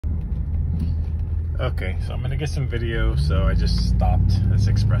Okay, so I'm gonna get some video. So I just stopped this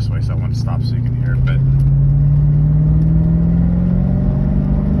expressway, so I want to stop so you can hear it, but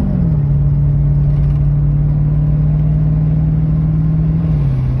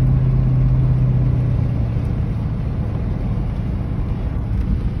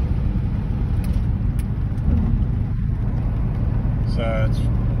so it's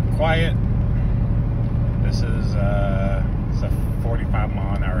quiet. This is it's a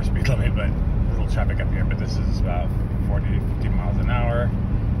 45-mile-an-hour speed limit, but little traffic up here. But this is about 40 to 50 miles an hour.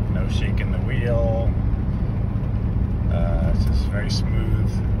 No shake in the wheel. It's just very smooth.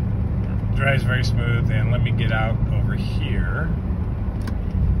 Drives very smooth. And let me get out over here,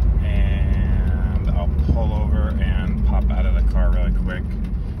 and I'll pull over and pop out of the car really quick.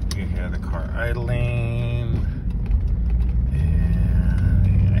 You can hear the car idling.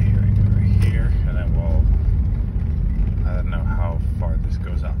 I don't know how far this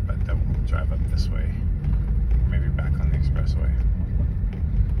goes out, but then we'll drive up this way, maybe back on the expressway.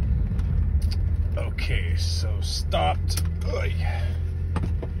 Okay, so stopped. Oy.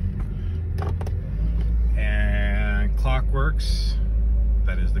 And clock works.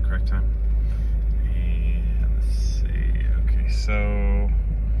 That is the correct time. And let's see. Okay, so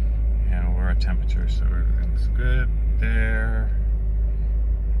yeah, we're at temperature, so everything's good there.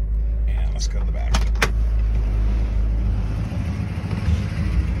 And let's go to the back.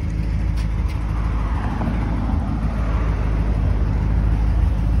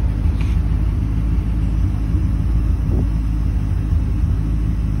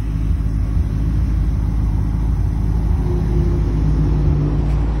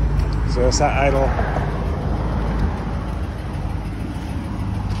 So it's at idle,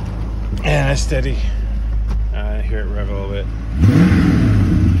 and it's steady. I hear it rev a little bit.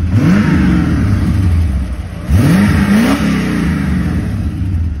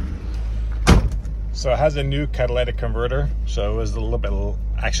 So it has a new catalytic converter, so it was a little bit,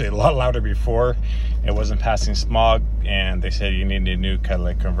 actually a lot louder before. It wasn't passing smog, and they said you need a new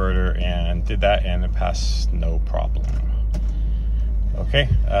catalytic converter, and did that, and it passed no problem. Okay,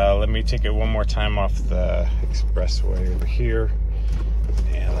 let me take it one more time off the expressway over here,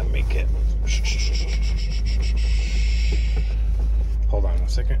 and let me get, hold on a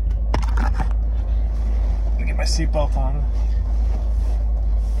second. Let me get my seatbelt on.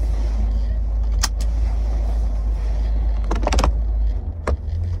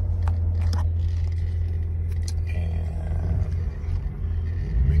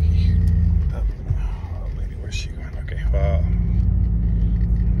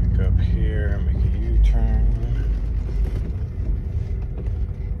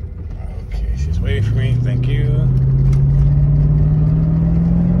 Wait for me, thank you.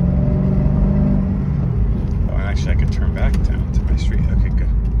 Oh, and actually I could turn back down to my street. Okay, good.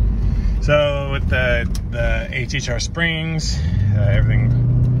 So with the HHR springs, everything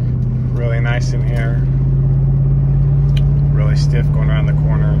really nice in here. Really stiff going around the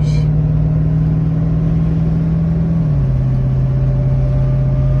corners.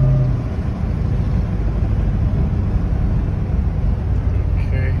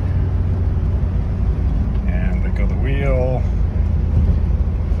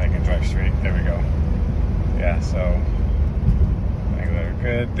 There we go. Yeah, so things are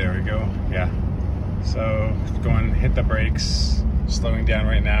good. There we go. Yeah. So going, hit the brakes, slowing down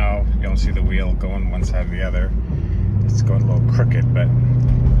right now. You don't see the wheel going one side or the other. It's going a little crooked, but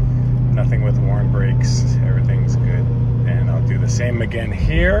nothing with worn brakes. Everything's good. And I'll do the same again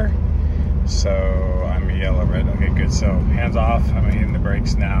here. So I'm yellow red. Okay, good. So hands off. I'm hitting the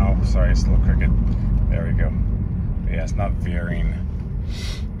brakes now. Sorry, it's a little crooked. There we go. But yeah, it's not veering.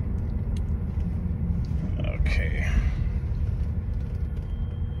 Okay.